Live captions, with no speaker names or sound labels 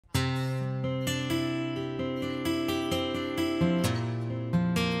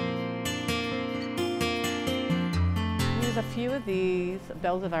few of these,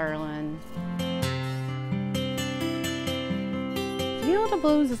 Bells of Ireland. Field of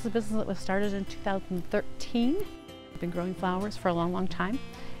Blooms is a business that was started in 2013. I've been growing flowers for a long, long time,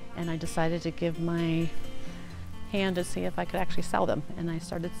 and I decided to give my hand to see if I could actually sell them. And I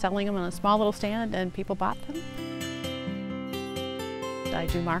started selling them on a small little stand, and people bought them. I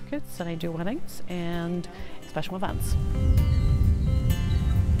do markets, and I do weddings, and special events.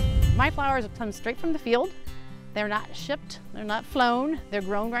 My flowers come straight from the field. They're not shipped, they're not flown. They're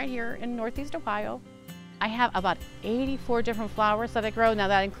grown right here in Northeast Ohio. I have about 84 different flowers that I grow. Now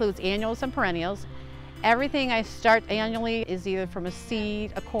that includes annuals and perennials. Everything I start annually is either from a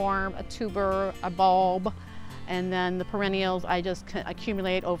seed, a corm, a tuber, a bulb, and then the perennials I just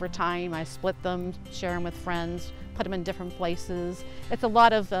accumulate over time. I split them, share them with friends, put them in different places. It's a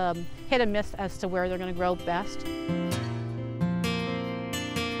lot of hit and miss as to where they're going to grow best.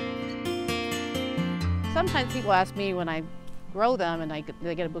 Sometimes people ask me when I grow them and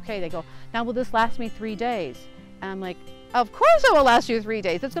they get a bouquet, they go, now will this last me 3 days? And I'm like, of course it will last you 3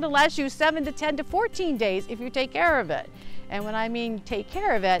 days. It's going to last you 7 to 10 to 14 days if you take care of it. And when I mean take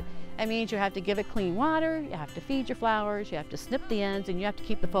care of it, that means you have to give it clean water, you have to feed your flowers, you have to snip the ends, and you have to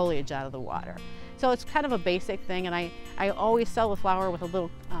keep the foliage out of the water. So it's kind of a basic thing, and I always sell a flower with a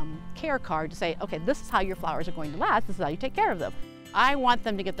little care card to say, okay, this is how your flowers are going to last, this is how you take care of them. I want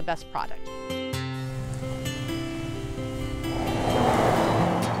them to get the best product.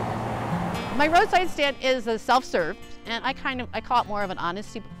 My roadside stand is a self-serve, and I call it more of an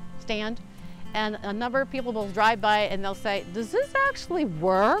honesty stand. And a number of people will drive by and they'll say, does this actually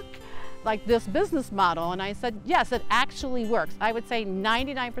work? Like this business model? And I said, yes, it actually works. I would say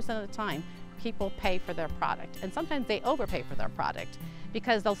 99% of the time, people pay for their product. And sometimes they overpay for their product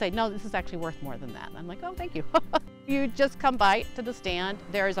because they'll say, no, this is actually worth more than that. And I'm like, oh, thank you. You just come by to the stand.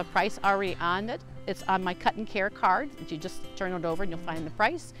 There is a price already on it. It's on my cut and care card. You just turn it over and you'll find the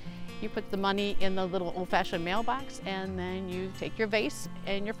price. You put the money in the little old-fashioned mailbox, and then you take your vase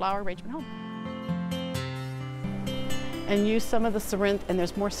and your flower arrangement home. And use some of the Cerinthe, and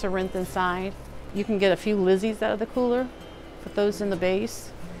there's more Cerinthe inside. You can get a few Lizzies out of the cooler, put those in the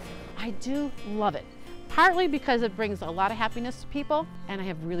base. I do love it, partly because it brings a lot of happiness to people, and I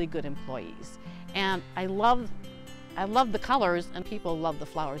have really good employees. And I love the colors, and people love the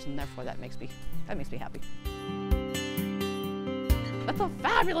flowers, and therefore that makes me happy. That's a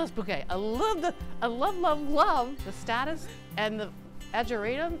fabulous bouquet. I love the status and the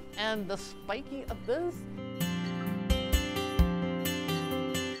ageratum and the spiky of this.